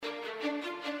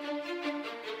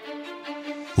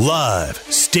Live,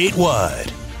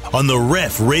 statewide, on the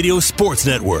Ref Radio Sports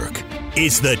Network.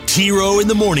 It's the T-Row in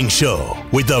the Morning Show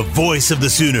with the voice of the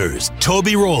Sooners,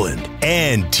 Toby Rowland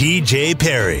and TJ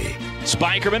Perry.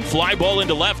 Spikerman, fly ball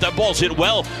into left. That ball's hit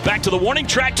well. Back to the warning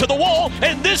track, to the wall,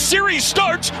 and this series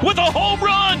starts with a home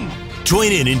run.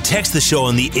 Join in and text the show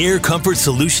on the Air Comfort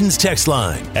Solutions text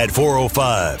line at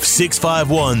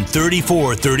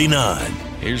 405-651-3439.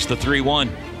 Here's the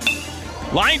 3-1.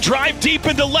 Line drive deep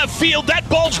into left field. That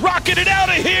ball's rocketed out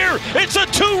of here. It's a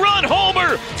two-run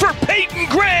homer for Peyton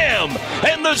Graham.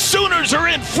 And the Sooners are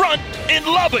in front in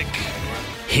Lubbock.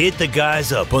 Hit the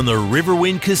guys up on the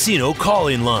Riverwind Casino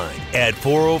call-in line at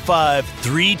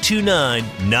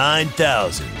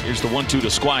 405-329-9000. Here's the 1-2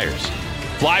 to Squires.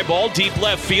 Fly ball deep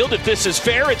left field. If this is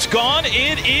fair, it's gone.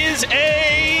 It is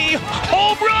a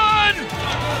home run.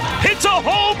 It's a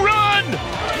home rome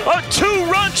A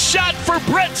two-run shot for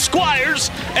Brett Squires,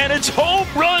 and it's home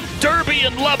run derby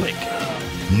in Lubbock.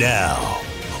 Now,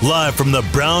 live from the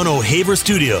Brown O'Haver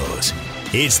Studios,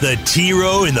 it's the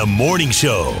T-Row in the Morning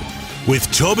Show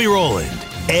with Toby Rowland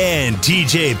and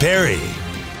TJ Perry.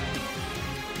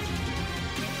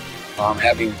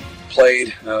 Having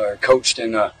played or coached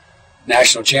in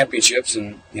national championships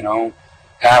and,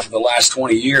 half of the last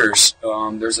 20 years,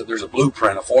 there's a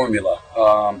blueprint, a formula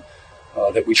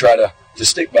that we try to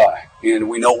stick by, and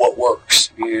we know what works.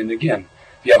 And again,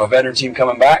 if you have a veteran team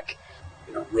coming back,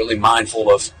 really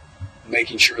mindful of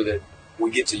making sure that we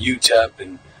get to UTEP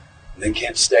and then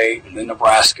Kent State and then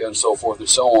Nebraska and so forth and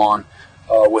so on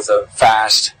with a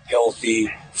fast,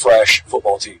 healthy, fresh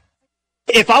football team.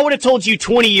 If I would have told you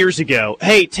 20 years ago,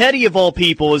 hey, Teddy of all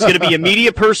people is going to be a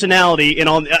media personality and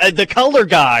on the color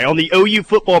guy on the OU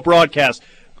football broadcast,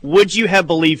 would you have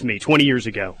believed me 20 years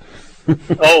ago?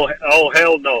 Oh,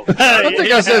 hell no. I don't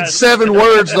think I said 7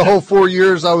 words the whole 4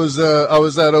 years I was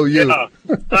at OU. Yeah,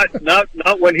 not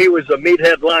when he was a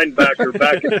meathead linebacker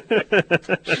back in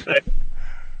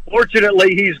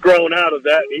Fortunately, he's grown out of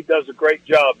that. He does a great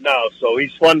job now, so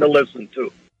he's fun to listen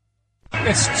to.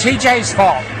 It's TJ's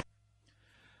fault.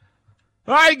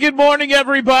 All right, good morning,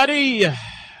 everybody.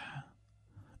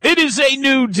 It is a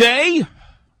new day.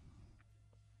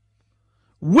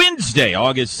 Wednesday,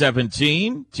 August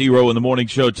 17, T-Row in the Morning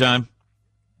Show time.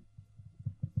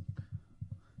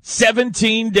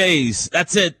 17 days.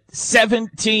 That's it.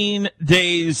 17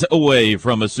 days away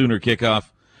from a Sooner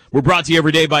kickoff. We're brought to you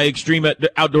every day by Extreme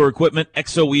Outdoor Equipment.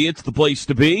 XOE, it's the place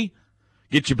to be.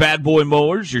 Get your bad boy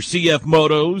mowers, your CF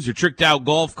motos, your tricked out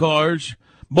golf cars,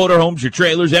 motorhomes, your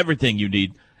trailers, everything you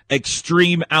need.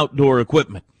 Extreme Outdoor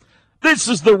Equipment. This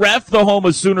is the Ref, the home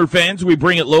of Sooner fans. We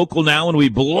bring it local now, and we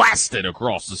blast it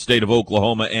across the state of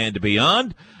Oklahoma and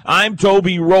beyond. I'm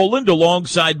Toby Rowland,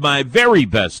 alongside my very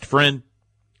best friend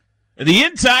in the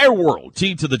entire world,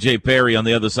 T to the J. Perry on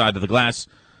the other side of the glass.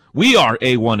 We are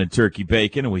A1 and Turkey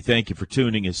Bacon, and we thank you for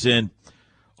tuning us in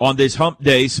on this hump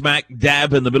day, smack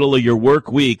dab in the middle of your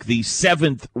work week, the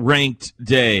 7th ranked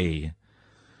day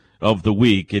of the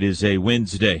week. It is a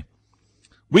Wednesday.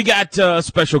 We got a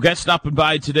special guest stopping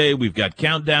by today. We've got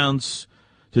countdowns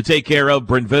to take care of.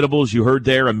 Brent Venables, you heard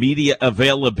there, immediate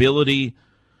availability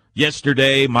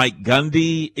yesterday. Mike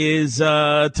Gundy is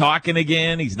talking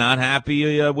again. He's not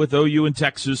happy with OU and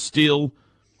Texas still.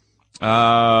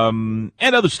 And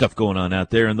other stuff going on out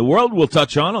there in the world we'll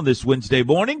touch on this Wednesday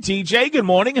morning. TJ, good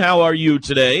morning. How are you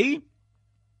today?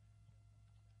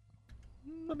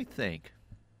 Let me think.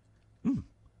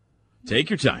 Take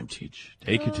your time, Teach.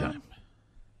 Take your time.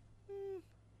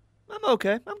 I'm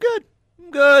okay. I'm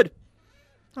good.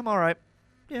 I'm all right.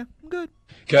 Yeah, I'm good.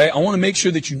 Okay, I want to make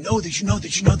sure that you know.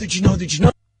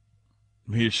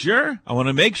 You sure? I want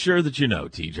to make sure that you know,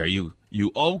 Teach. Are you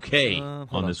okay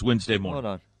on this Wednesday morning?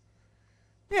 Hold on.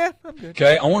 Yeah, I'm good.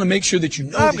 Okay, I want to make sure that you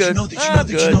know.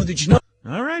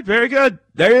 All right, very good.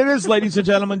 There it is, ladies and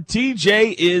gentlemen.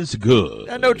 TJ is good.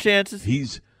 Got no chances.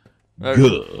 He's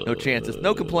good. No chances.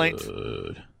 No complaints.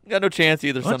 Got no chance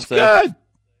either. That's some good. say.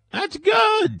 That's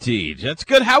good, TJ. That's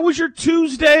good. How was your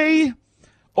Tuesday,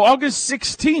 August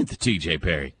 16th, TJ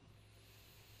Perry?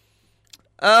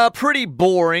 Pretty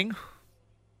boring.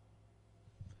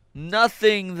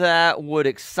 Nothing that would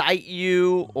excite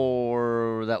you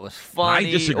or that was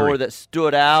funny or that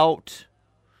stood out.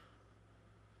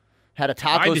 Had a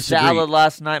taco salad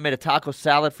last night. Made a taco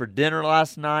salad for dinner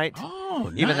last night. Oh,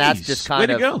 nice. Even that's just kind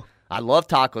Way of. to go. I love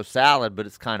taco salad, but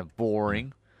it's kind of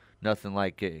boring. Nothing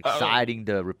like exciting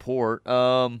to report.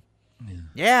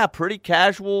 Yeah, pretty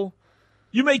casual.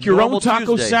 You make your own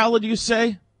taco Tuesday. salad, you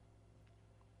say?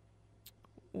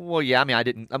 Well, yeah. I mean, I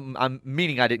didn't. I'm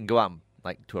meaning I didn't go out and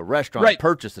like to a restaurant and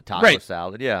purchase a taco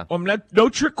salad. Yeah. Well, no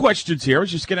trick questions here. I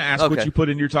was just going to ask what you put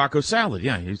in your taco salad.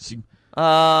 Yeah, you seemed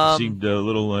a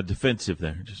little defensive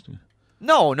there.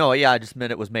 No, yeah, I just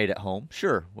meant it was made at home.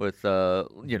 Sure, with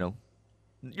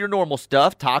your normal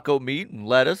stuff, taco meat and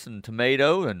lettuce and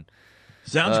tomato and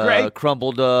sounds great.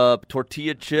 Crumbled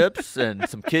tortilla chips and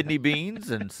some kidney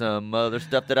beans and some other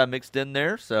stuff that I mixed in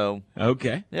there. So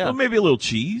okay, yeah, well, maybe a little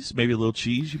cheese. Maybe a little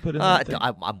cheese you put in there.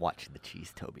 I'm watching the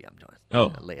cheese, Toby. I'm doing.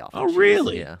 Lay off. Oh, cheese.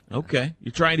 really? Yeah. Okay,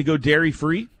 you're trying to go dairy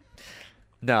free?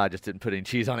 No, I just didn't put any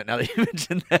cheese on it. Now that you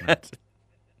mentioned that,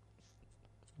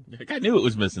 I knew it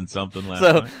was missing something last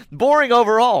night. So boring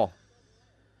overall.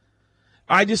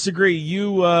 I disagree.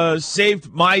 You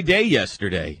saved my day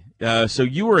yesterday. So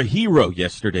you were a hero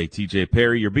yesterday, TJ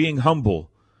Perry. You're being humble,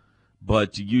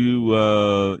 but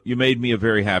you made me a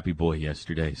very happy boy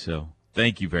yesterday. So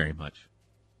thank you very much.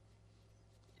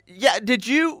 Yeah, did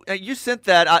you sent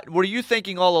that? Were you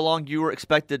thinking all along you were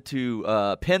expected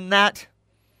to pin that?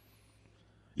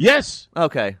 Yes.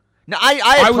 Okay. Now I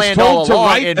had planned was told all to along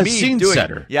write and a me scene doing,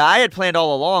 setter. Yeah, I had planned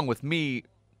all along with me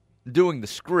doing the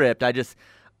script.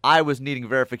 I was needing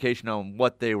verification on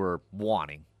what they were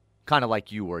wanting, kind of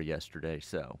like you were yesterday.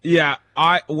 So yeah,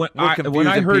 when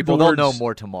I heard people, the words, they'll know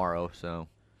more tomorrow. So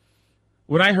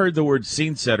when I heard the word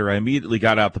scene setter, I immediately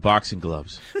got out the boxing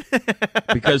gloves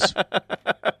because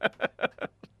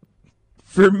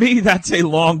for me that's a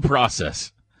long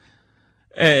process,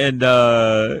 and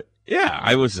yeah,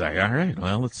 I was like, all right,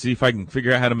 well, let's see if I can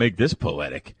figure out how to make this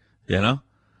poetic,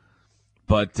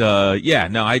 But yeah,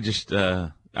 no, I just.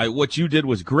 What you did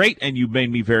was great, and you made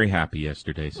me very happy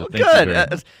yesterday. So thank you very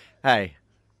much. Hey,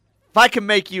 if I can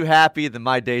make you happy, then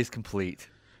my day's complete.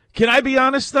 Can I be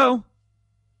honest, though?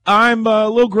 I'm a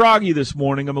little groggy this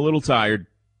morning. I'm a little tired.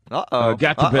 Uh-oh.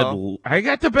 I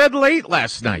got to bed late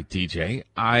last night, TJ.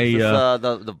 Is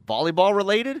this, the volleyball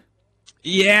related?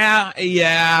 Yeah.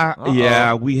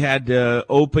 We had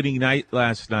opening night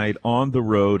last night on the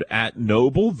road at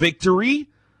Noble. Victory.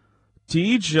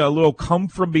 Tej, a little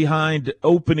come-from-behind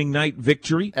opening night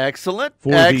victory. Excellent.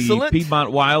 For the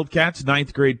Piedmont Wildcats,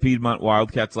 9th grade Piedmont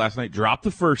Wildcats last night. Dropped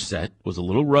the first set, was a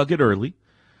little rugged early.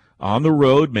 On the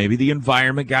road, maybe the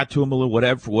environment got to them a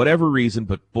little, for whatever reason,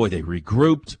 but boy, they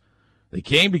regrouped. They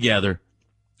came together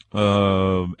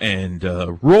and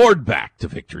roared back to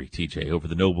victory, TJ, over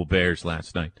the Noble Bears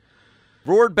last night.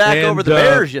 Roared back over the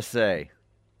Bears, you say?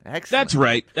 Excellent.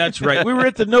 That's right. We were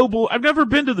at the Noble. I've never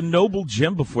been to the Noble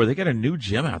gym before. They got a new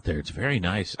gym out there. It's very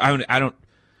nice. I don't.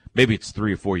 Maybe it's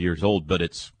 3 or 4 years old, but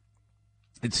it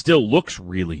still looks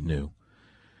really new.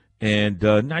 And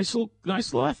nice little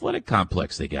athletic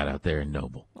complex they got out there in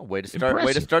Noble. Way to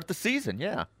start the season.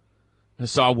 Yeah.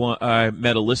 I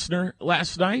met a listener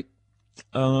last night.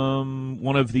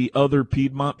 One of the other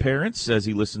Piedmont parents says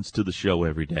he listens to the show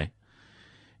every day.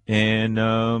 And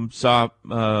saw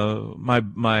my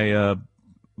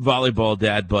volleyball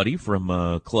dad buddy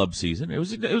from club season. It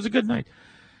was a good night,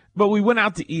 but we went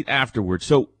out to eat afterwards.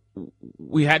 So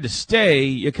we had to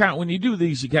stay. When you do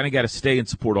these, you kind of got to stay and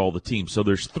support all the teams. So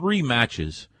there's 3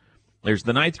 matches. There's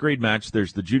the 9th grade match.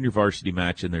 There's the junior varsity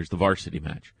match, and there's the varsity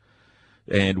match.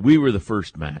 And we were the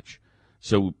first match.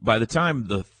 So by the time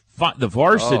the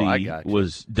varsity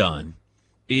was done,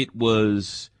 it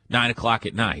was 9:00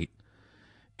 at night.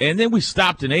 And then we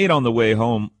stopped and ate on the way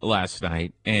home last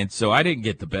night, and so I didn't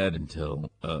get to bed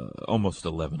until almost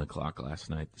 11 o'clock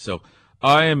last night. So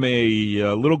I am a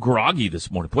little groggy this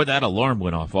morning. Boy, that alarm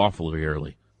went off awfully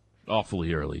early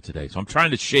today. So I'm trying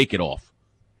to shake it off.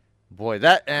 Boy,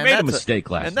 I made a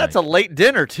mistake last night. And that's a late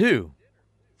dinner, too.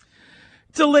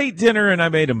 It's a late dinner, and I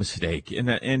made a mistake, and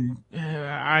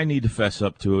I need to fess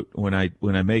up to it when I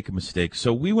make a mistake.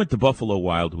 So we went to Buffalo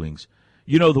Wild Wings.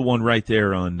 You know the one right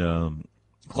there on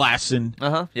Classen.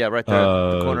 Yeah, right there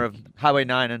at the corner of Highway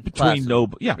 9 and between Classen.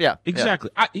 Noble. Yeah, exactly.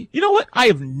 Yeah. You know what? I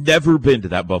have never been to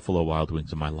that Buffalo Wild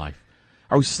Wings in my life.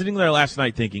 I was sitting there last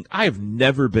night thinking, I have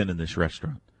never been in this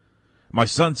restaurant. My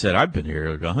son said, I've been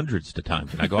here hundreds of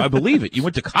times. And I go, I believe it. You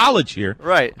went to college here.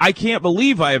 Right. I can't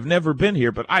believe I have never been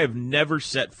here, but I have never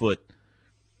set foot.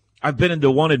 I've been into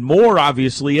one and more,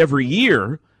 obviously, every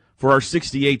year for our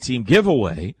 68 team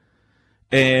giveaway.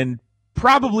 And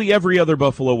probably every other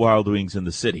Buffalo Wild Wings in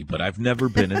the city, but I've never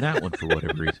been in that one for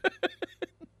whatever reason.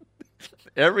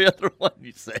 Every other one,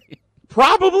 you say?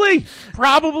 Probably.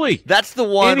 That's the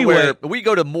one where we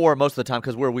go to more most of the time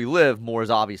because where we live, more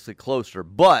is obviously closer.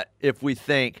 But if we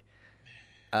think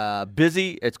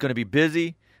busy, it's going to be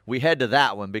busy, we head to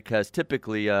that one because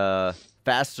typically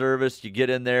fast service, you get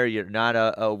in there, you're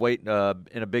not waiting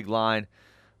in a big line.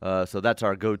 So that's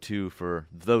our go-to for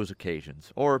those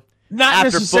occasions. Or Not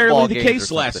after necessarily the games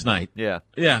case or last night. Yeah.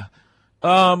 Yeah.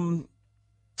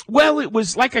 Well, it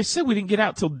was, like I said, we didn't get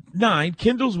out till 9.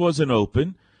 Kindle's wasn't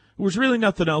open. There was really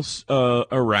nothing else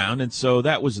around, and so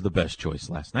that was the best choice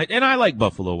last night. And I like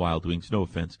Buffalo Wild Wings, no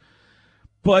offense.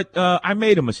 But I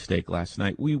made a mistake last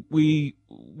night. We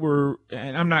were,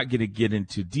 and I'm not going to get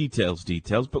into details,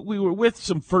 but we were with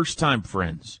some first-time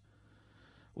friends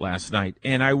last night,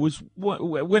 and I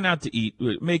went out to eat,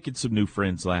 making some new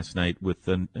friends last night with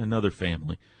another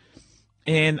family.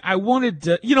 And I wanted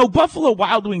to, Buffalo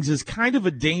Wild Wings is kind of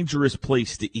a dangerous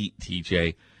place to eat,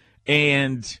 TJ,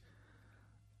 and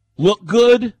look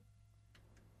good.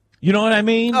 You know what I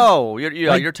mean? Oh,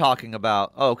 you're talking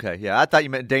about. Oh, okay, yeah. I thought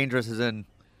you meant dangerous as in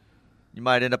you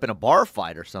might end up in a bar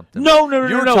fight or something. No.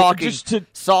 You're talking just to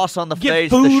sauce on the face,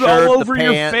 get food the shirt, all over the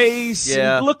your pants. face,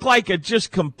 yeah. and look like a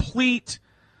just complete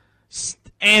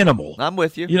animal. I'm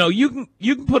with you.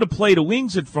 You can put a plate of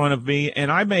wings in front of me,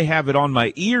 and I may have it on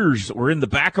my ears or in the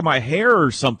back of my hair or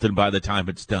something by the time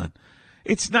it's done.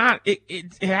 It's not.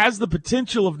 It has the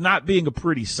potential of not being a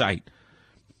pretty sight.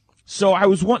 So I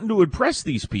was wanting to impress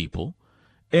these people,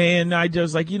 and I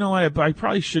just like, what, I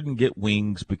probably shouldn't get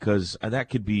wings because that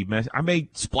could be I may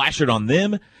splash it on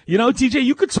them. TJ,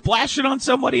 you could splash it on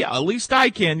somebody else. At least I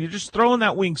can. You're just throwing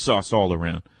that wing sauce all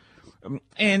around.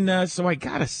 And so I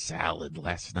got a salad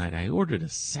last night. I ordered a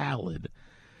salad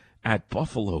at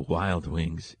Buffalo Wild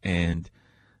Wings, and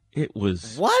it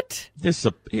was what?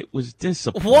 It was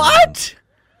disappointing. What?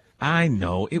 I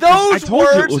know. I told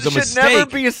you words it was a should mistake.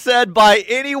 never be said by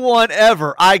anyone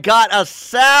ever. I got a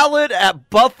salad at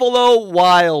Buffalo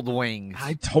Wild Wings.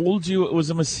 I told you it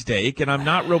was a mistake, and I'm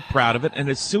not real proud of it. And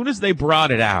as soon as they brought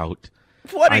it out,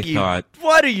 I thought,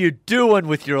 what are you doing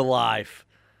with your life?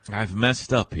 I've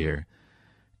messed up here.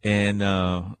 And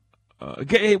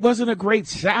it wasn't a great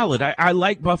salad. I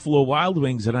like Buffalo Wild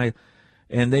Wings, and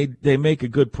they make a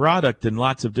good product in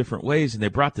lots of different ways. And they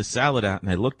brought the salad out, and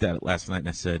I looked at it last night, and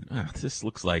I said, this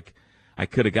looks like I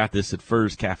could have got this at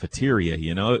Furr's Cafeteria.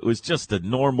 It was just a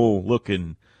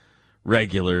normal-looking,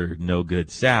 regular,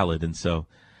 no-good salad. And so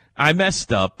I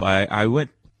messed up. I went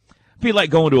 – it'd be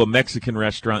like going to a Mexican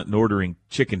restaurant and ordering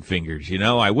chicken fingers,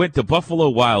 I went to Buffalo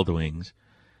Wild Wings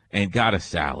and got a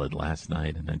salad last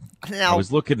night. And then I was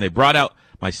looking, they brought out,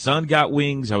 my son got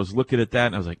wings. I was looking at that,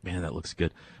 and I was like, man, that looks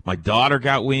good. My daughter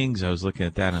got wings. I was looking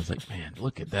at that, and I was like, man,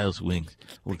 look at those wings.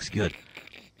 Looks good.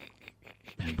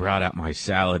 And brought out my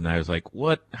salad, and I was like,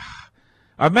 what?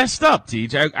 I messed up,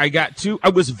 TJ. I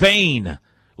was vain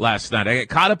last night. I got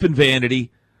caught up in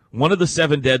vanity, one of the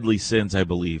 7 deadly sins, I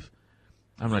believe.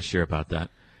 I'm not sure about that.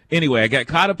 Anyway, I got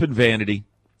caught up in vanity,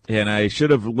 and I should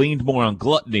have leaned more on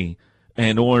gluttony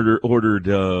and ordered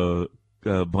a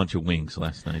bunch of wings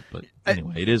last night. But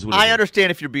anyway, it is what it is. I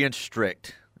understand if you're being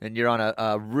strict and you're on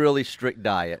a really strict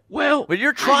diet. Well, but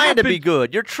you're trying to be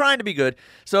good. You're trying to be good.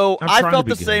 So I felt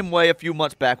the same way a few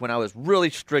months back when I was really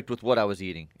strict with what I was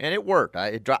eating, and it worked.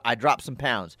 I dropped some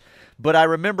pounds. But I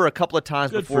remember a couple of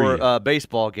times before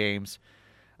baseball games,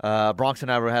 Bronx and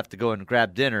I would have to go and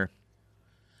grab dinner,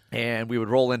 and we would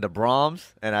roll into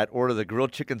Brahms, and I'd order the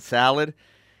grilled chicken salad.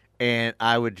 And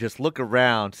I would just look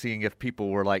around, seeing if people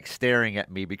were, staring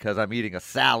at me because I'm eating a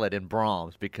salad in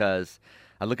Brahms. Because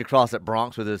I look across at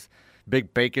Bronx with his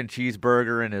big bacon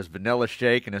cheeseburger and his vanilla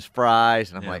shake and his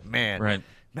fries. And I'm like, man,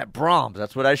 at Brahms,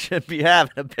 that's what I should be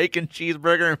having, a bacon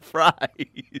cheeseburger and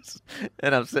fries.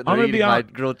 And I'm sitting there eating my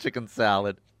grilled chicken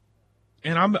salad.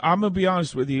 And I'm going to be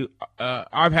honest with you.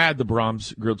 I've had the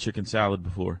Brahms grilled chicken salad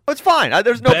before. It's fine.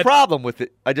 There's no problem with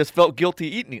it. I just felt guilty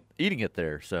eating it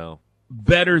there, so.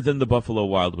 Better than the Buffalo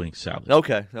Wild Wings salad.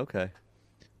 Okay.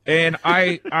 And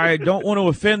I don't want to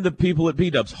offend the people at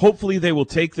B-Dubs. Hopefully they will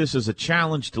take this as a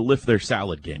challenge to lift their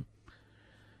salad game.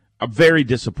 A very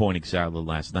disappointing salad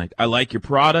last night. I like your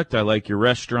product. I like your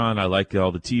restaurant. I like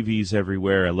all the TVs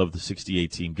everywhere. I love the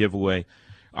 68 team giveaway.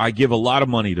 I give a lot of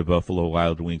money to Buffalo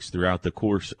Wild Wings throughout the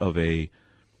course of a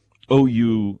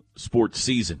OU sports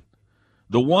season.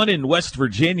 The one in West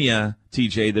Virginia,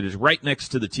 TJ, that is right next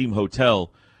to the team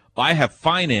hotel, I have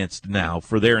financed now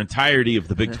for their entirety of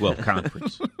the Big 12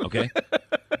 Conference, okay?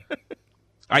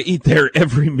 I eat there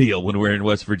every meal when we're in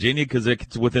West Virginia because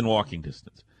it's within walking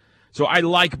distance. So I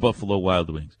like Buffalo Wild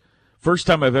Wings. First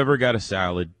time I've ever got a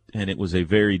salad, and it was a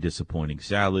very disappointing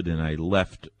salad, and I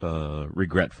left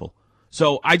regretful.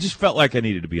 So I just felt like I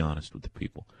needed to be honest with the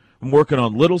people. I'm working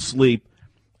on little sleep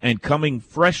and coming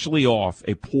freshly off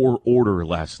a poor order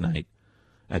last night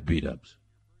at B-Dubs.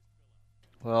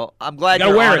 Well, I'm glad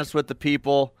you're honest with the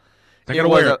people.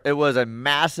 It was a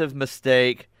massive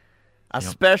mistake,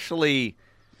 especially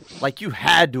Like, you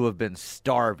had to have been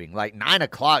starving. Like, 9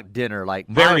 o'clock dinner. Like,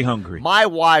 very hungry. My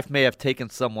wife may have taken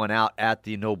someone out at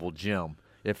the Noble Gym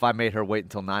if I made her wait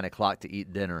until 9 o'clock to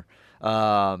eat dinner.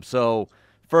 So,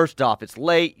 first off, it's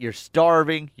late. You're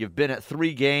starving. You've been at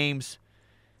 3 games.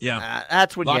 Yeah.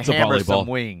 That's when Lots you hammer of some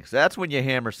wings. That's when you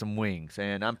hammer some wings.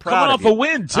 And I'm proud Coming of off you. a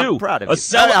win, too. I'm proud of you. A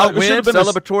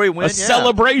celebratory win. A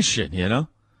celebration, you know?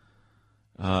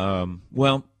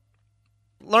 Well,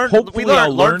 hopefully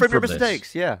I'll learn from your this.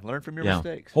 mistakes. Yeah, learn from your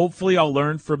mistakes. Hopefully I'll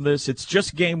learn from this. It's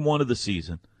just game 1 of the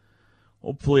season.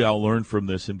 Hopefully I'll learn from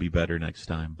this and be better next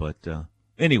time. But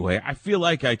anyway, I feel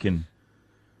like I can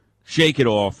shake it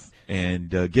off and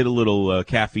get a little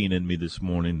caffeine in me this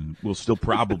morning. We'll still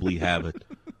probably have it.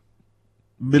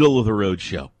 Middle of the road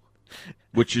show,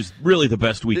 which is really the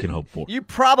best we can hope for. You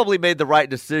probably made the right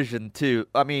decision, too.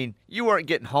 I mean, you weren't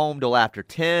getting home till after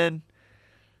 10.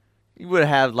 You would have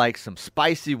had, like, some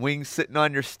spicy wings sitting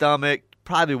on your stomach.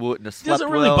 Probably wouldn't have slept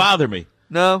Doesn't really bother me.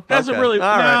 No? Doesn't okay. really.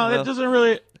 All no, right, it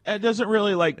doesn't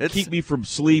really like keep me from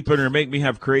sleeping or make me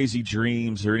have crazy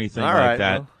dreams or anything like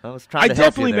that. Well, I was trying to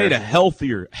definitely help you made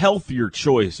a healthier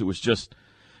choice. It was just,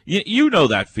 you know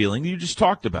that feeling. You just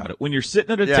talked about it. When you're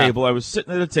sitting at a table, I was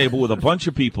sitting at a table with a bunch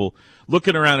of people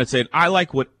looking around and saying, I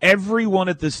like what everyone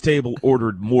at this table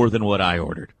ordered more than what I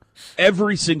ordered.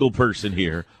 Every single person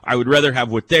here, I would rather have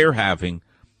what they're having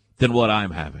than what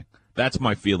I'm having. That's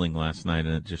my feeling last night,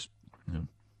 and it just,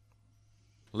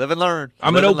 live and learn.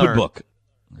 I'm an open book.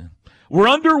 We're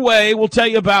underway. We'll tell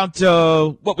you about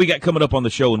what we got coming up on the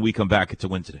show when we come back. It's a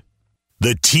win today.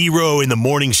 The T-Row in the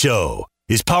Morning Show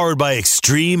is powered by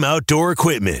Extreme Outdoor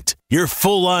Equipment, your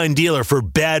full-line dealer for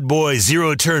bad boy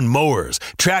zero-turn mowers,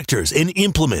 tractors, and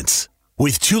implements.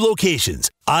 With 2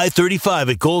 locations,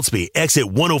 I-35 at Goldsby, exit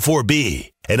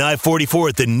 104B, and I-44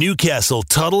 at the Newcastle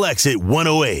Tuttle, exit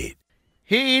 108.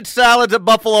 He eats salads at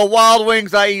Buffalo Wild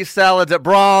Wings. I eat salads at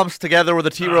Brahms. Together with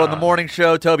the T-Row in the Morning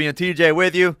Show, Toby and TJ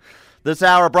with you. This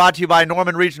hour brought to you by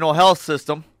Norman Regional Health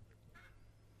System.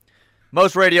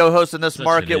 Most radio hosts in this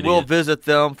market will visit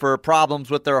them for problems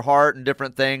with their heart and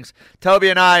different things. Toby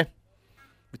and I,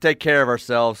 we take care of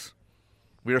ourselves.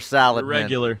 We are salad men.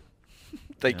 Regular.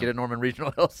 Thank you to Norman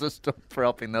Regional Health System for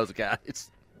helping those guys.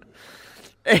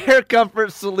 Air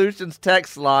Comfort Solutions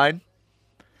text line.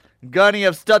 Gunny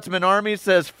of Stutzman Army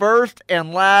says first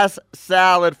and last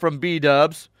salad from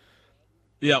B-Dubs.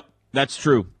 Yep, that's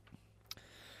true.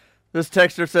 This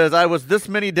texter says, I was this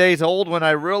many days old when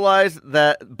I realized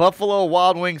that Buffalo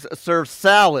Wild Wings serve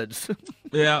salads.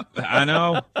 Yeah, I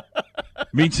know.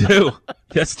 Me too.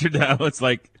 Yesterday, I was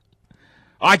like,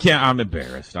 I'm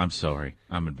embarrassed. I'm sorry.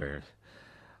 I'm embarrassed.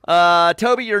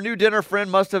 Toby, your new dinner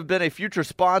friend must have been a future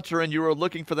sponsor and you were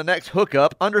looking for the next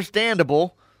hookup.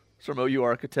 Understandable. From OU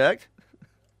Architect.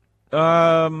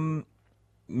 Not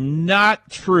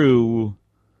true.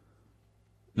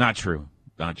 Not true.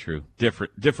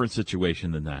 Different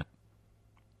situation than that.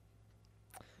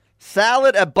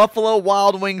 Salad at Buffalo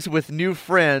Wild Wings with new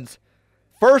friends.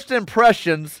 First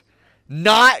impressions,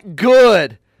 not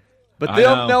good. But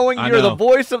them knowing you're the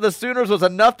voice of the Sooners was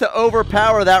enough to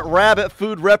overpower that rabbit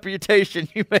food reputation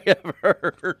you may have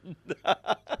heard.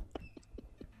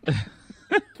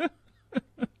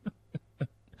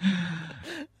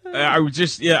 I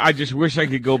just wish I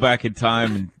could go back in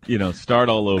time and start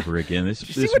all over again.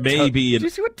 This may be. Did you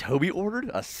see what Toby ordered?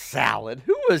 A salad.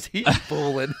 Who was he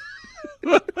fooling?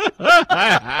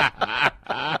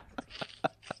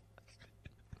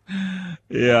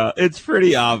 Yeah, it's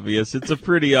pretty obvious. It's a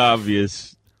pretty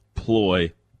obvious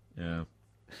ploy. Yeah.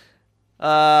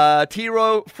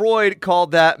 T-Row Freud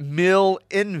called that mill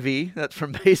envy. That's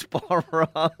from Baseball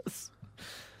Ross.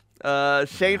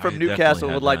 Shane from Newcastle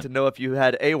would like to know if you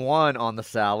had A1 on the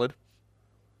salad.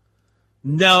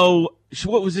 No.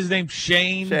 What was his name?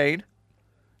 Shane?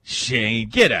 Shane,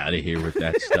 get out of here with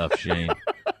that stuff, Shane.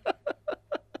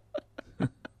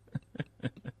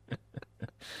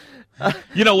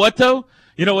 You know what, though?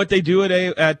 You know what they do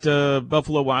at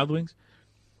Buffalo Wild Wings?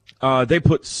 They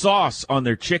put sauce on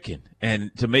their chicken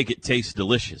and to make it taste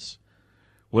delicious.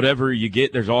 Whatever you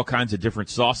get, there's all kinds of different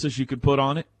sauces you could put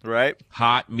on it. Right.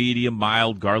 Hot, medium,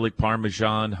 mild, garlic,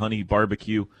 parmesan, honey,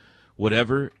 barbecue,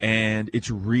 whatever. And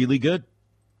it's really good.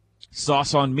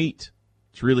 Sauce on meat.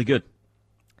 It's really good.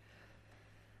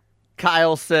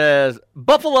 Kyle says,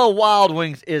 Buffalo Wild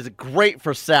Wings is great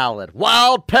for salad.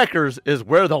 Wild Peckers is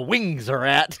where the wings are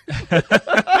at.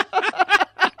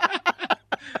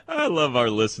 I love our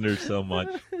listeners so much.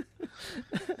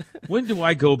 When do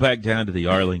I go back down to the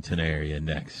Arlington area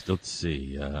next? Let's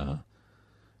see. We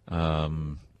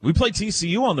played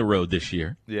TCU on the road this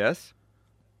year. Yes.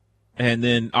 And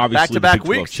then obviously back-to-back the Big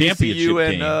 12 weeks. championship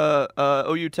TCU game. and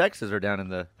OU Texas are down in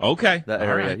that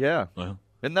area. Right. Yeah. Well,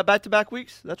 isn't that back-to-back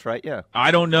weeks? That's right. Yeah.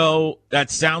 I don't know. That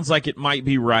sounds like it might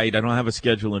be right. I don't have a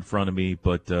schedule in front of me,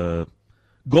 but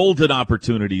golden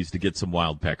opportunities to get some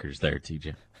Wild Peckers there,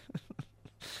 TJ.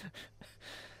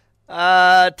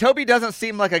 Toby doesn't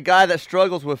seem like a guy that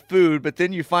struggles with food, but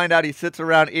then you find out he sits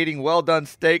around eating well-done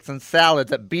steaks and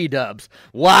salads at B-Dubs.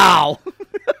 Wow.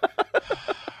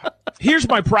 Here's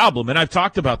my problem, and I've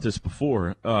talked about this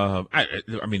before. I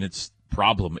mean, it's a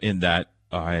problem in that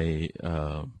I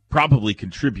probably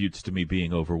contributes to me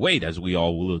being overweight, as we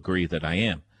all will agree that I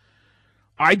am.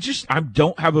 I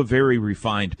don't have a very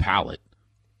refined palate.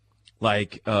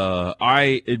 Like,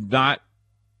 I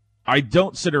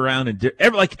don't sit around and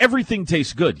everything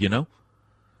tastes good, you know?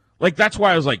 Like, that's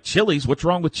why I was like, Chili's, what's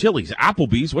wrong with Chili's?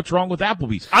 Applebee's, what's wrong with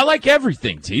Applebee's? I like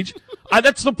everything, Teach.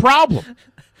 That's the problem.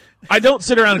 I don't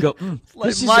sit around and go,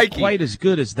 this isn't quite as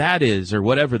good as that is, or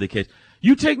whatever the case.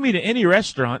 You take me to any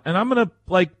restaurant, and I'm going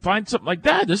to, find something like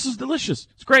that. This is delicious.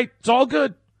 It's great. It's all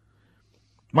good.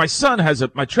 My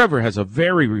Trevor has a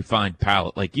very refined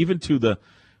palate. Like, even when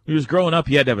he was growing up,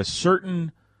 he had to have a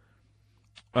certain,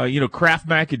 Kraft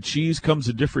mac and cheese comes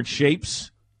in different shapes.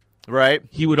 Right.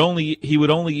 He would only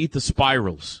eat the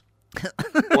spirals.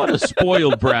 What a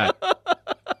spoiled brat.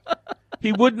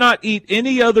 He would not eat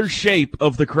any other shape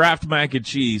of the Kraft mac and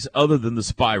cheese other than the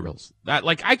spirals.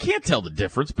 I can't tell the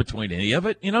difference between any of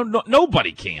it. You know,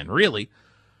 nobody can, really.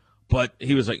 But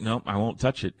he was like, no, I won't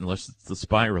touch it unless it's the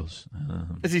spirals.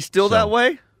 Is he still that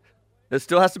way? It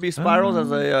still has to be spirals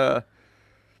as a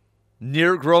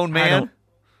near-grown man?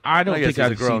 I don't think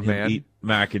I've seen him eat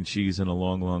mac and cheese in a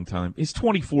long, long time. He's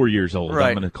 24 years old. Right.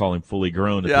 I'm going to call him fully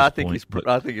grown at this point.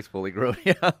 I think he's fully grown.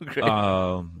 Yeah,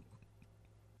 great.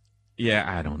 Yeah,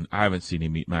 I haven't seen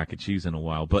him eat mac and cheese in a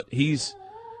while, but he's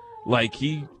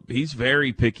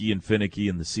very picky and finicky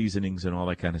in the seasonings and all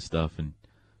that kind of stuff, and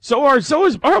so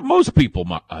are most people,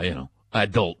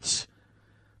 adults.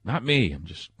 Not me. I'm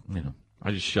just,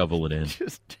 I just shovel it in.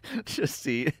 just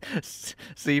see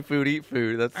seafood, eat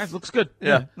food. That looks good.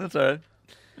 Yeah, that's all right.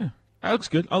 Yeah, that looks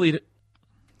good. I'll eat it.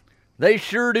 They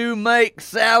sure do make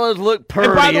salads look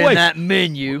pretty in that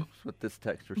menu. What this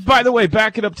texter says. By the way,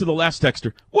 back it up to the last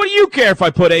texter. What do you care if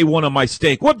I put A1 on my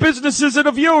steak? What business is it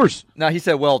of yours? No, he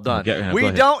said well done. Okay,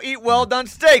 we don't eat well done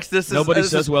steaks. Nobody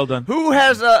says well done. Who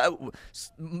has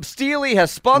Steely has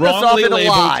spun this off into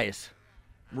lies.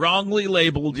 Wrongly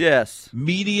labeled. Yes.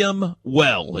 Medium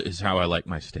well is how I like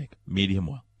my steak. Medium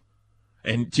well.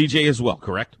 And TJ as well,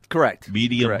 correct? Correct.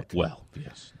 Medium well.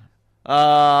 Yes.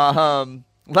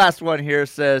 Last one here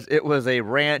says it was a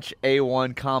ranch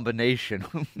A1 combination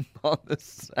on the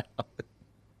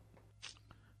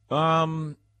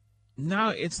salad. No,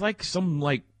 it's like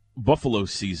some buffalo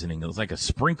seasoning. It was like a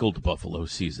sprinkled buffalo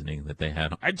seasoning that they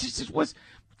had. It was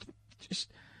just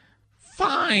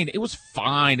fine. It was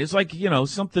fine. It's like,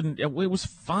 something. It was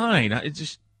fine. I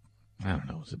don't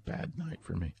know. It was a bad night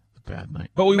for me. It was a bad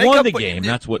night. But we won the game.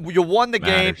 That's what you won the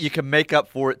matters. game. You can make up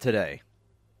for it today.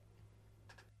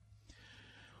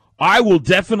 I will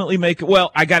definitely make it.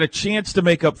 Well, I got a chance to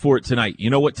make up for it tonight.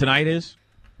 You know what tonight is?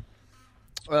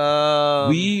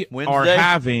 We Wednesday? are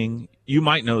having, you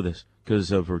might know this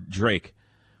because of Drake,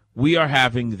 we are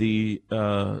having the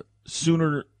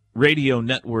Sooner Radio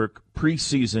Network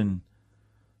preseason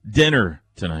dinner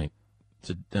tonight. It's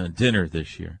a dinner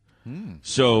this year.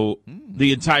 So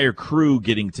the entire crew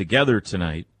getting together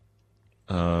tonight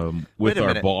with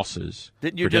our bosses.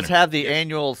 Didn't you just have the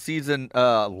annual season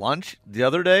lunch the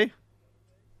other day?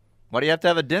 Why do you have to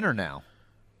have a dinner now?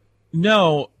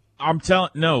 No,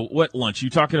 what lunch? You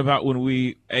talking about when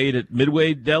we ate at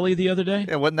Midway Deli the other day?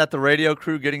 Yeah, wasn't that the radio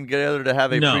crew getting together to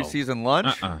have a preseason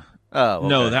lunch? Oh, okay.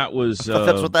 No, that was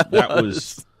that's what that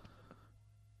was.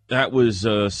 That was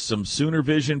some Sooner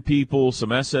Vision people, some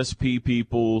SSP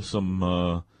people,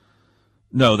 some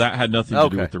no, that had nothing to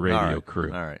do with the radio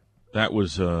crew. All right. That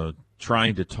was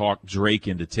trying to talk Drake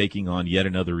into taking on yet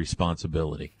another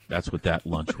responsibility. That's what that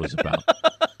lunch was about.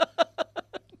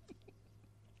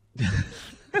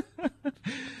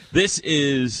 This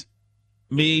is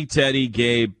me, Teddy,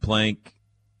 Gabe, Plank,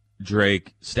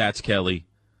 Drake, Stats Kelly,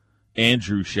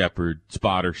 Andrew Shepard,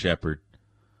 Spotter Shepard,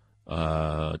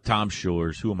 Tom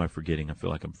Shores. Who am I forgetting? I feel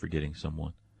like I'm forgetting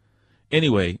someone.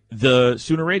 Anyway, the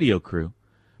Sooner Radio crew,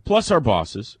 plus our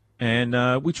bosses.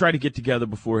 And we try to get together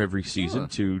before every season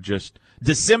to just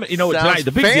disseminate. You know what? Tonight,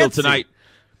 the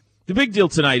big deal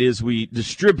tonight is we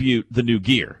distribute the new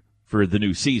gear for the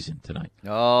new season tonight.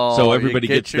 Oh, so everybody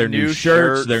gets their new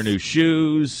shirts, their new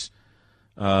shoes.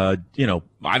 I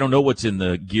don't know what's in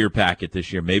the gear packet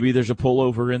this year. Maybe there's a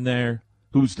pullover in there.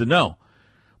 Who's to know?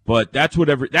 But that's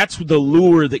the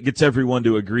lure that gets everyone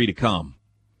to agree to come.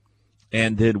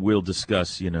 And then we'll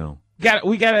discuss, we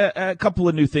got a couple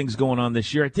of new things going on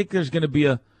this year. I think there's going to be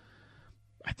a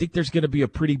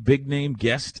pretty big name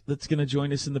guest that's going to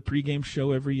join us in the pregame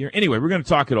show every year. Anyway, we're going to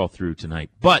talk it all through tonight.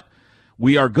 But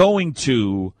we are going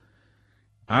to,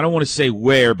 I don't want to say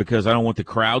where because I don't want the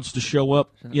crowds to show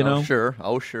up, Sure.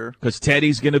 Because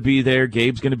Teddy's going to be there.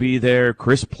 Gabe's going to be there.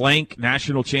 Chris Plank,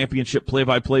 national championship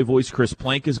play-by-play voice. Chris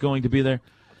Plank is going to be there.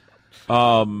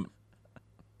 But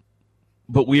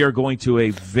we are going to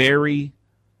a very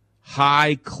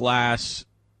high-class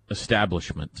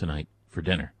establishment tonight for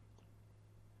dinner.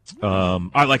 I'm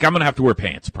going to have to wear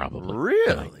pants probably.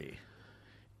 Really? Tonight.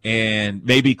 And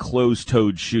maybe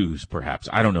closed-toed shoes, perhaps.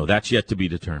 I don't know. That's yet to be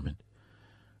determined.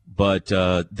 But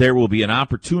there will be an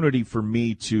opportunity for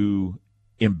me to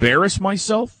embarrass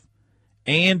myself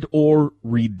and or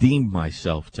redeem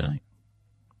myself tonight.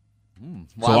 Well,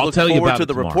 so I'll tell you about the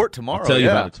tomorrow. report tomorrow. I'll tell you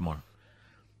about it tomorrow.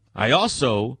 I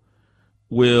also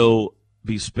will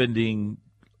be spending,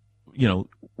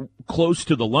 close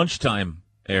to the lunchtime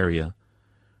area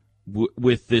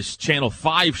with this Channel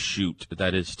 5 shoot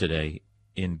that is today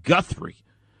in Guthrie.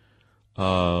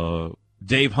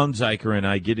 Dave Hunziker and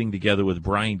I getting together with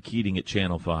Brian Keating at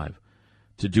Channel 5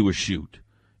 to do a shoot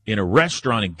in a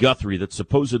restaurant in Guthrie that's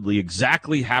supposedly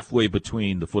exactly halfway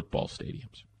between the football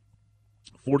stadiums.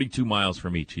 42 miles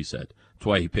from each, he said. That's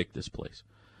why he picked this place.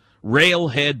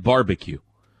 Railhead Barbecue.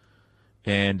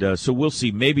 And so we'll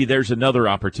see. Maybe there's another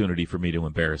opportunity for me to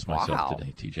embarrass myself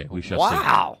today, TJ. We shall see.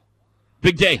 Wow.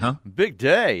 Big day, huh? Big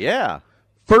day, yeah.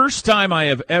 First time I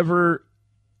have ever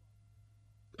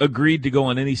agreed to go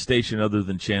on any station other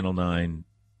than Channel 9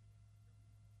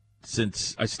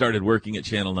 since I started working at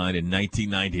Channel 9 in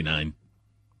 1999.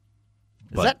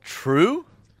 Is that true?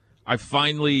 I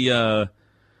finally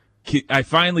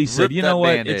said, you know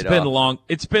what? It's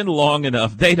been long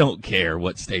enough. They don't care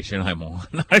what station I'm on.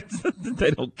 They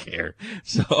don't care.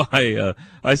 So I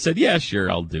said, yeah,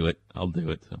 sure, I'll do it.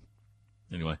 So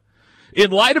anyway, in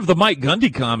light of the Mike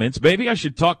Gundy comments, maybe I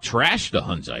should talk trash to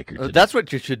Hunziker today. That's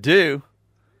what you should do.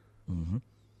 Mm-hmm.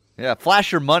 Yeah,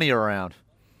 flash your money around.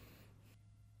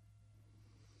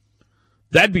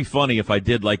 That'd be funny if I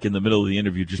did, like, in the middle of the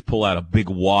interview, just pull out a big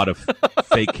wad of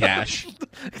fake cash.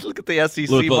 Look at the SEC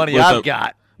money I've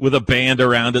got. With a band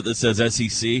around it that says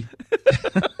SEC.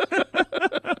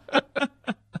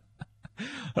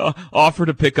 Offer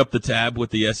to pick up the tab with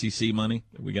the SEC money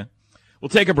that we got. We'll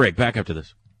take a break. Back after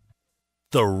this.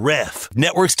 The Ref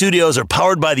Network studios are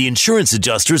powered by the insurance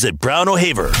adjusters at Brown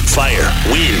O'Haver. Fire,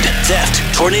 wind,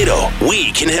 theft, tornado.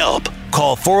 We can help.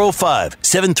 Call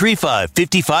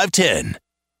 405-735-5510.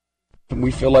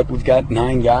 We feel like we've got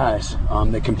 9 guys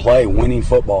that can play winning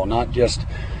football, not just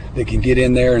that can get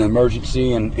in there in an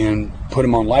emergency and put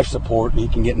him on life support and he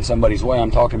can get in somebody's way.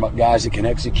 I'm talking about guys that can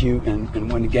execute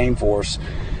and win the game for us.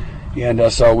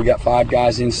 And so we got 5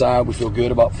 guys inside. We feel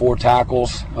good about 4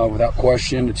 tackles without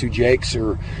question. The 2 Jakes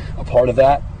are a part of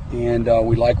that, and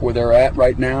we like where they're at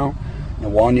right now.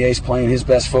 And Wanye's playing his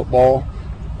best football,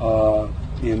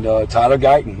 and Tyler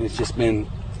Guyton.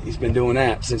 He's been doing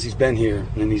that since he's been here,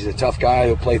 and he's a tough guy.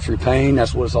 He'll play through pain.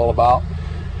 That's what it's all about.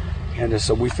 And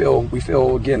so we feel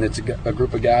again, it's a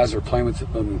group of guys that are playing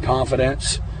with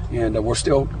confidence, and we're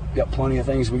still got plenty of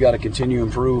things we got to continue to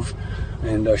improve.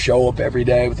 And show up every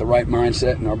day with the right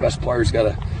mindset, and our best players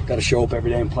got to show up every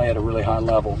day and play at a really high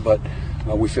level. But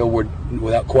we feel we're,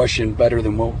 without question, better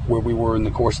than where we were in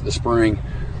the course of the spring.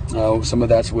 Some of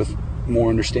that's with more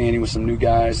understanding with some new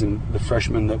guys and the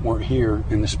freshmen that weren't here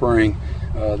in the spring.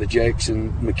 The Jakes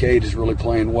and McCade is really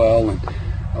playing well, and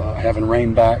having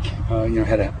Rain back,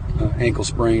 had an ankle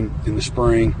sprain in the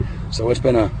spring, so it's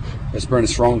been a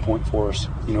strong point for us,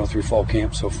 through fall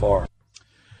camp so far.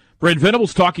 Brent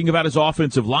Venables talking about his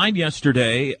offensive line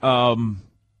yesterday.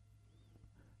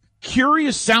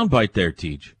 Curious soundbite there,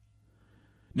 Teej.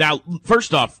 Now,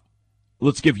 first off,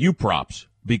 let's give you props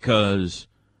because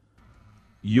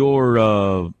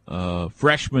your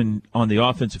freshman on the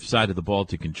offensive side of the ball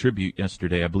to contribute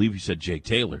yesterday, I believe you said Jake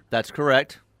Taylor. That's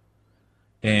correct.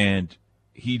 And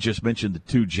he just mentioned the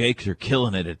 2 Jakes are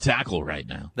killing it at tackle right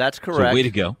now. That's correct. So way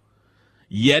to go.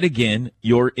 Yet again,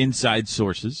 your inside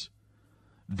sources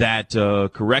that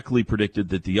correctly predicted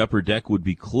that the upper deck would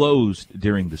be closed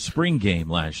during the spring game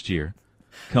last year,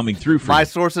 coming through for My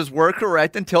sources were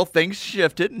correct until things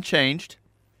shifted and changed.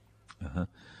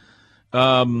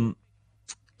 So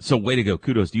way to go.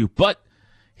 Kudos to you. But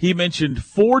he mentioned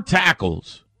 4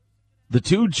 tackles, the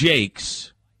 2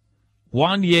 Jakes,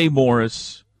 Wanye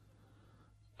Morris,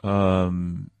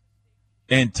 and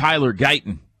Tyler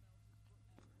Guyton.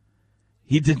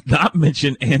 he did not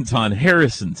mention Anton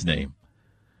Harrison's name,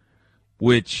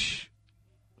 which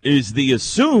is the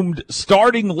assumed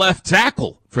starting left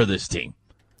tackle for this team.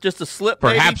 Just a slip,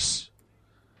 perhaps.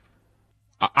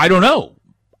 I don't know.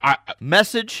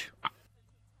 Message?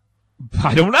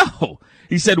 I don't know.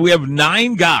 He said we have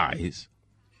 9 guys.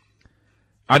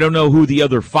 I don't know who the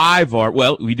other 5 are.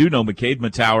 Well, we do know McCade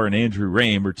Matauer and Andrew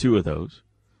Rame are 2 of those.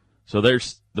 So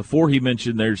there's the 4 he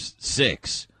mentioned, there's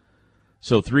 6.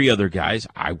 So 3 other guys,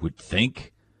 I would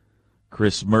think.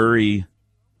 Chris Murray,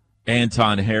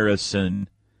 Anton Harrison,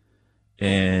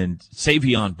 and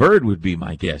Savion Byrd would be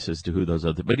my guess as to who those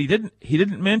other. But he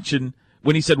didn't mention,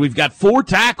 when he said we've got 4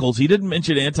 tackles, he didn't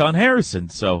mention Anton Harrison.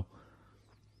 So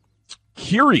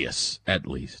curious, at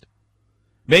least.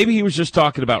 Maybe he was just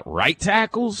talking about right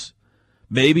tackles.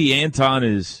 Maybe Anton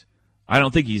is, I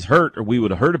don't think he's hurt, or we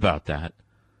would have heard about that.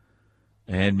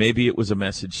 And maybe it was a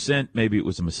message sent. Maybe it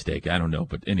was a mistake. I don't know.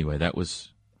 But anyway, that was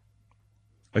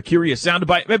a curious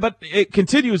soundbite. But it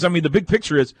continues. I mean, the big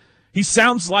picture is he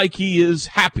sounds like he is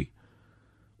happy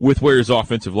with where his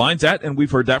offensive line's at, and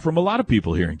we've heard that from a lot of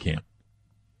people here in camp.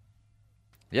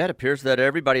 Yeah, it appears that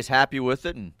everybody's happy with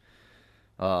it, and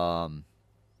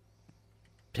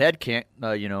Ted can't,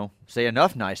 say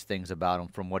enough nice things about him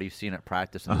from what he's seen at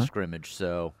practice and the scrimmage.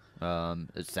 So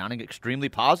it's sounding extremely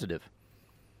positive.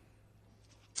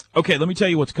 Okay, let me tell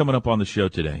you what's coming up on the show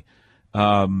today.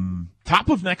 Top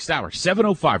of next hour,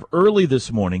 7:05, early this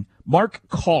morning, Mark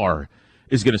Carr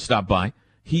is going to stop by.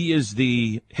 He is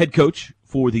the head coach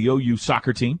for the OU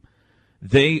soccer team.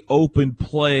 They open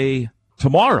play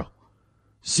tomorrow.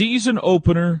 Season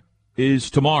opener is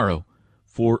tomorrow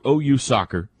for OU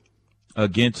soccer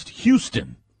against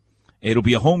Houston. It'll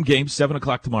be a home game, 7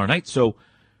 o'clock tomorrow night. So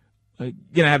going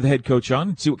to have the head coach on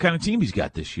and see what kind of team he's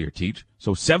got this year, Teach.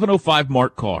 So 7:05,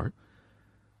 Mark Carr.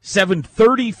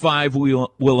 7:35,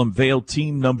 we'll unveil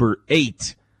team number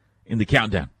 8 in the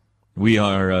countdown. We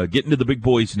are getting to the big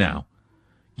boys now.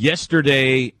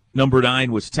 Yesterday, number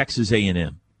 9 was Texas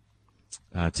A&M.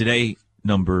 Today,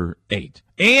 number 8.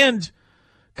 And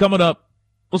coming up,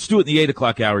 let's do it in the 8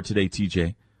 o'clock hour today,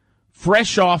 TJ.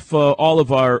 Fresh off all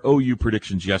of our OU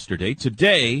predictions yesterday,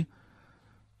 today,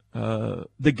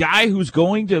 the guy who's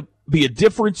going to be a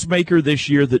difference maker this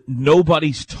year that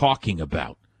nobody's talking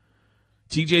about.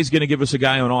 TJ's going to give us a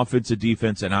guy on offensive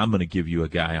defense, and I'm going to give you a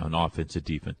guy on offensive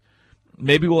defense.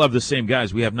 Maybe we'll have the same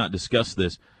guys. We have not discussed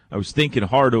this. I was thinking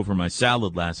hard over my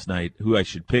salad last night who I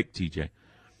should pick, TJ.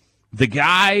 The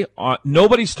guy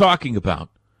nobody's talking about,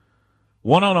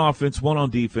 one on offense, one on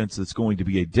defense, that's going to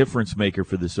be a difference maker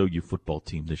for this OU football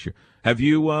team this year. Have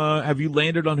you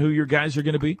landed on who your guys are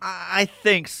going to be? I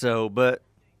think so, but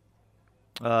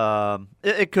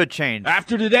it could change.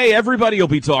 After today, everybody will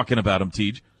be talking about him,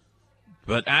 TJ.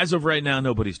 But as of right now,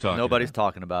 nobody's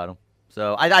talking about him.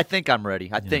 So I think I'm ready.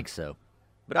 I think so.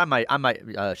 But I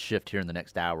might shift here in the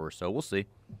next hour or so. We'll see.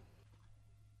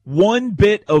 One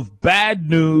bit of bad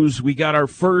news. We got our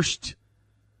first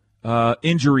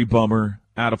injury bummer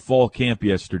out of fall camp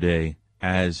yesterday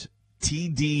as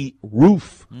TD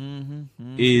Roof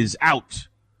is out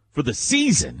for the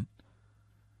season.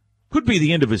 Could be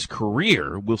the end of his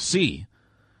career. We'll see.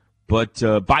 But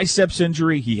biceps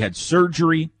injury, he had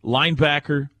surgery.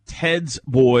 Linebacker, Ted's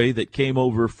boy that came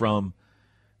over from,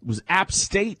 was App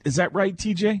State. Is that right,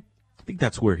 TJ? I think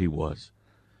that's where he was.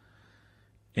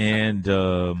 And,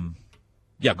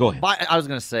 yeah, go ahead. I was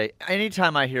going to say,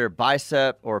 anytime I hear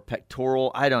bicep or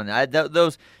pectoral, I don't know.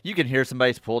 Those, you can hear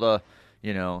somebody's pulled a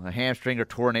hamstring or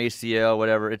torn ACL,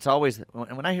 whatever. It's always,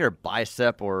 when I hear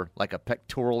bicep or like a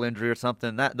pectoral injury or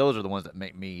something, those are the ones that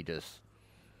make me just,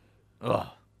 ugh.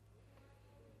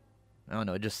 I don't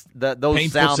know, just those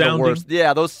painful sound the worst.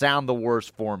 Yeah, those sound the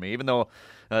worst for me. Even though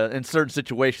in certain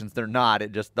situations they're not,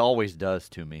 it just always does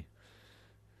to me.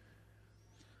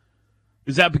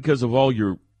 Is that because of all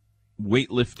your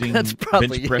weightlifting, bench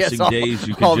pressing days?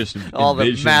 You can just envision all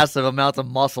the massive amounts of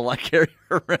muscle I carry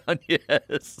around.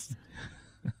 Yes.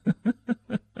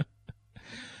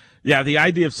 Yeah, the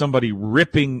idea of somebody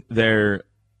ripping their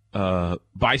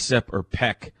bicep or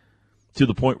pec to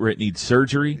the point where it needs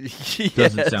surgery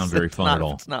doesn't sound very fun at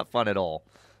all. It's not fun at all.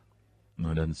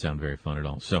 No, it doesn't sound very fun at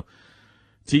all. So,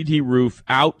 TD Roof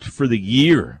out for the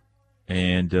year,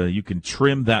 and you can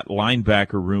trim that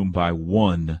linebacker room by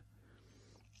 1,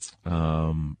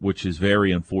 which is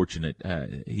very unfortunate.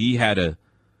 He had a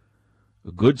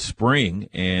good spring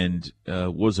and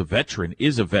is a veteran,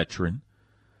 even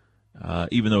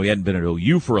though he hadn't been at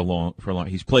OU for a long.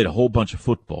 He's played a whole bunch of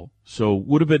football, so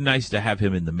would have been nice to have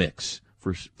him in the mix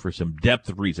for some depth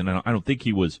of reason. I don't think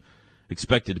he was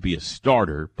expected to be a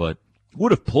starter, but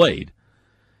would have played.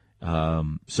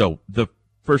 So the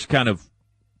First kind of,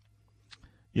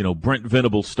 Brent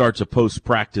Venable starts a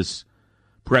post-practice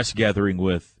press gathering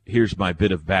with, here's my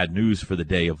bit of bad news for the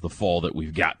day of the fall that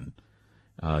we've gotten.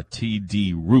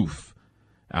 TD Roof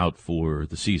out for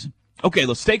the season. Okay,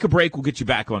 let's take a break. We'll get you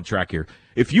back on track here.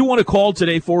 If you want to call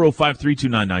today,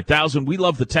 405-329-9000. We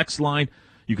love the text line.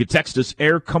 You can text us,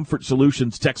 Air Comfort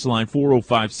Solutions, text line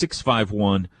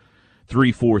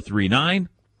 405-651-3439.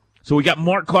 So we got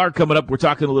Mark Clark coming up. We're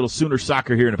talking a little Sooner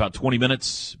soccer here in about 20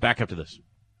 minutes. Back after this.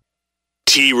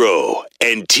 T-Row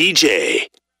and TJ,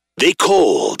 they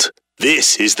cold.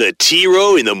 This is the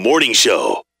T-Row in the Morning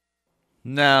Show.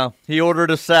 No, he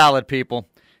ordered a salad, people.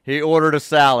 He ordered a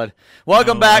salad.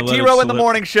 Welcome back, T-Row in the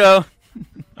Morning Show.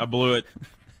 I blew it.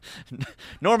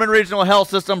 Norman Regional Health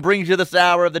System brings you this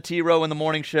hour of the T-Row in the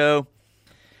Morning Show.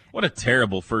 What a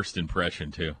terrible first impression,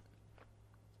 too.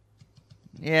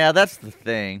 Yeah, that's the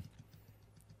thing.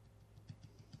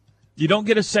 You don't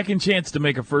get a second chance to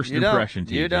make a first impression,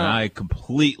 TJ. You don't. I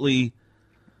completely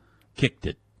kicked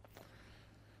it.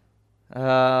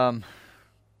 I'm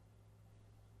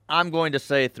going to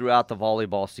say throughout the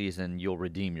volleyball season, you'll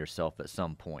redeem yourself at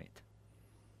some point.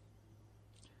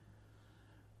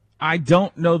 I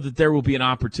don't know that there will be an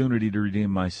opportunity to redeem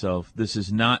myself. This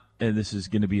is not, and this is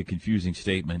going to be a confusing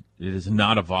statement, it is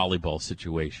not a volleyball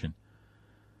situation.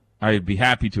 I'd be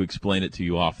happy to explain it to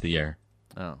you off the air.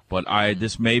 Oh. But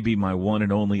this may be my one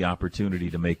and only opportunity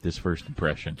to make this first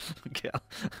impression. Okay.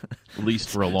 At least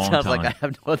for a long Sounds time. like I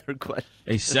have no other question.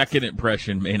 A second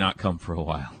impression may not come for a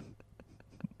while.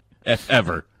 If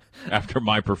ever, after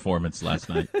my performance last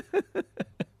night.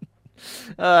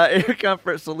 Air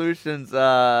Comfort Solutions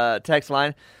text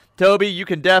line. Toby, you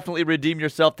can definitely redeem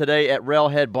yourself today at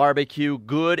Railhead Barbecue.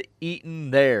 Good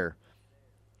eating there.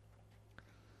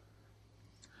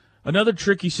 Another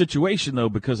tricky situation, though,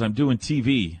 because I'm doing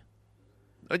TV.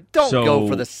 Don't go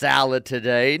for the salad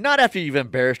today. Not after you've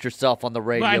embarrassed yourself on the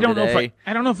radio I don't today.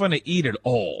 I don't know if I'm going to eat it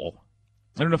all.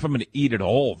 I don't know if I'm going to eat it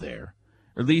all there.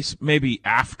 Or at least maybe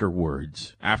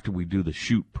afterwards, after we do the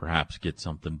shoot, perhaps get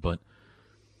something. But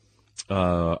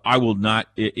I will not.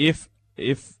 If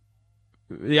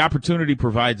the opportunity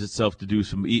provides itself to do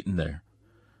some eating there,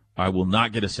 I will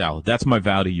not get a salad. That's my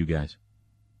vow to you guys.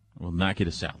 I will not get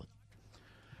a salad.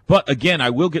 But, again,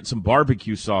 I will get some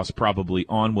barbecue sauce probably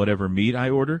on whatever meat I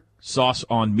order. Sauce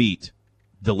on meat.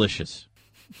 Delicious.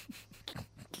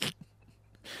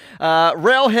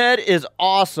 Railhead is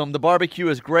awesome. The barbecue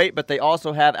is great, but they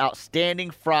also have outstanding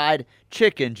fried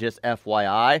chicken, just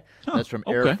FYI. That's from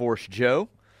Air Force Joe.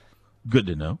 Good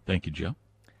to know. Thank you, Joe.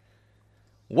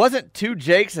 Wasn't Two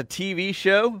Jakes a TV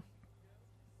show?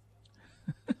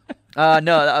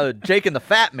 No, Jake and the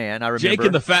Fat Man, I remember. Jake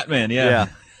and the Fat Man, yeah.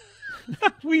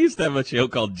 We used to have a show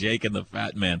called Jake and the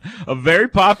Fat Man. A very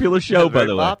popular show, by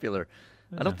the way. Very popular.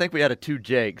 I don't think we had a Two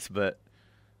Jakes, but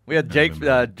we had Jake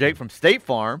from State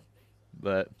Farm.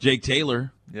 But Jake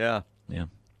Taylor. Yeah. Yeah.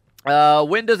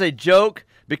 When does a joke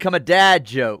become a dad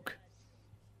joke?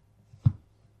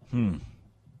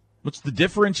 What's the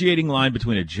differentiating line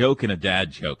between a joke and a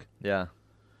dad joke? Yeah.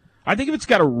 I think if it's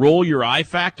got a roll your eye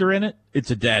factor in it,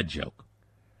 it's a dad joke.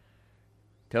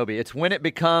 Toby, it's when it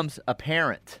becomes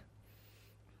apparent.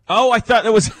 Oh, I thought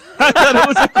it was a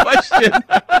question.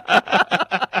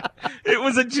 It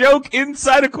was a joke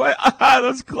inside a question.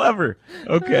 That's clever.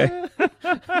 Okay.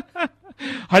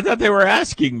 I thought they were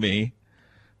asking me.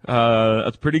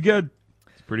 That's pretty good.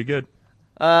 It's pretty good.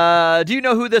 Do you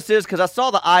know who this is? Because I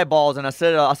saw the eyeballs and I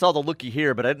said I saw the looky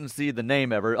here, but I didn't see the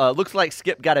name ever. Looks like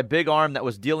Skip got a big arm that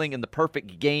was dealing in the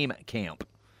Perfect Game camp.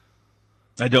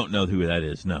 I don't know who that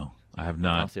is. No, I have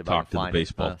not talked to the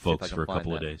baseball folks for a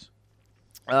couple of days.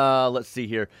 Let's see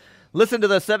here. Listen to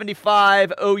the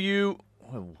 75 OU.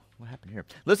 Whoa, what happened here?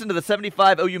 Listen to the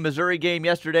 75 OU Missouri game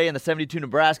yesterday and the 72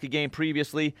 Nebraska game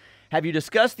previously. Have you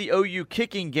discussed the OU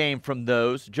kicking game from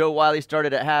those? Joe Wiley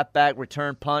started at halfback,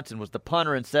 returned punts, and was the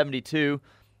punter in 72.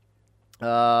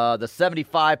 The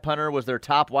 75 punter was their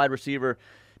top wide receiver,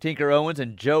 Tinker Owens,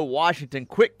 and Joe Washington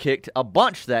quick kicked a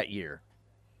bunch that year.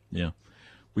 Yeah.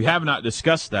 We have not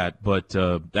discussed that, but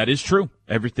that is true.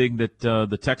 Everything that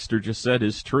the texter just said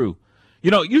is true. You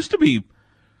know, it used to be,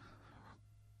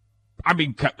 I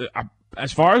mean,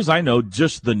 as far as I know,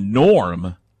 just the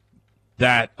norm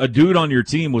that a dude on your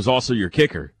team was also your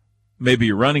kicker. Maybe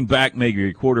your running back, maybe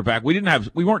your quarterback.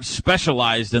 We weren't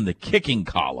specialized in the kicking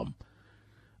column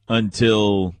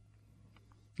until,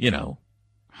 I don't know,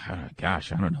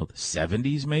 the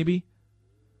 70s maybe?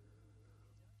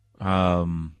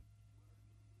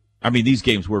 I mean, these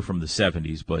games were from the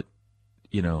 70s, but,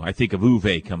 I think of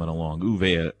Uwe coming along.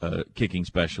 Uwe, a kicking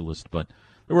specialist, but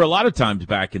There were a lot of times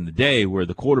back in the day where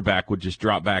the quarterback would just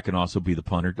drop back and also be the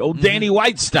punter. Old Danny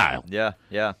White style. Yeah.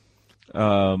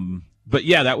 But,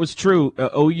 yeah, that was true.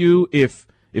 OU, if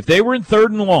they were in 3rd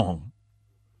and long,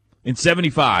 in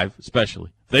 75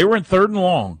 especially, if they were in 3rd and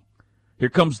long, here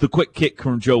comes the quick kick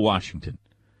from Joe Washington.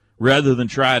 Rather than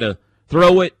try to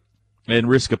throw it and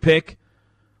risk a pick,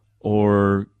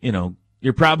 or,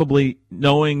 you're probably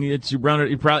knowing you're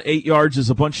probably 8 yards is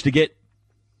a bunch to get.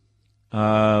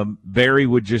 Barry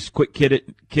would just quick kick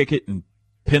it, and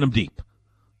pin him deep.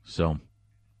 So,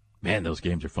 man, those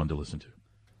games are fun to listen to.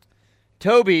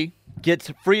 Toby gets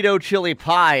Frito chili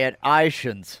pie at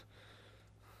Ishans.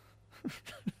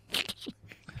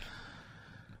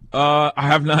 I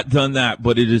have not done that,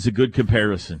 but it is a good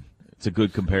comparison. It's a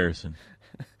good comparison.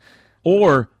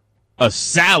 Or a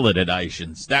salad at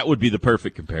Ishans. That would be the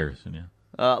perfect comparison,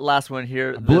 yeah. Last one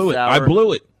here. I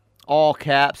blew it. All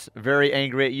caps, very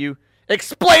angry at you.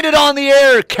 Explain it on the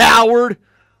air, coward!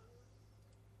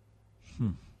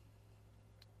 What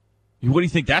do you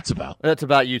think that's about? That's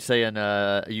about you saying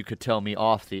you could tell me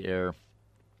off the air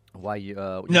why you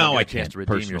no, I a chance can't. to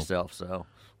redeem Personal. yourself. So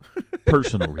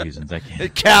personal reasons, I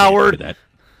can't. Coward!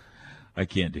 I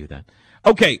can't do that.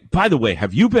 Okay, by the way,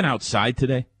 have you been outside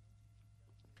today?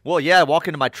 Well, yeah,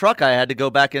 walking to my truck, I had to go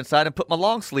back inside and put my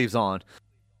long sleeves on.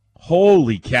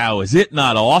 Holy cow, is it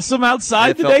not awesome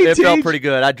outside today, It felt pretty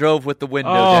good. I drove with the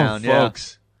window down,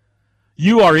 folks.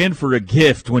 You are in for a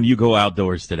gift when you go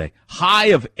outdoors today. High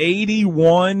of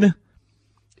 81.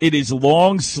 It is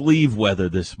long sleeve weather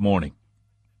this morning.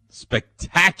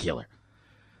 Spectacular.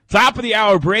 Top of the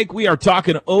hour break, we are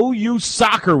talking OU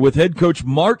soccer with head coach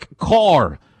Mark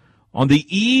Carr on the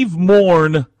eve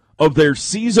morn of their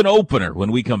season opener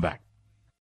when we come back.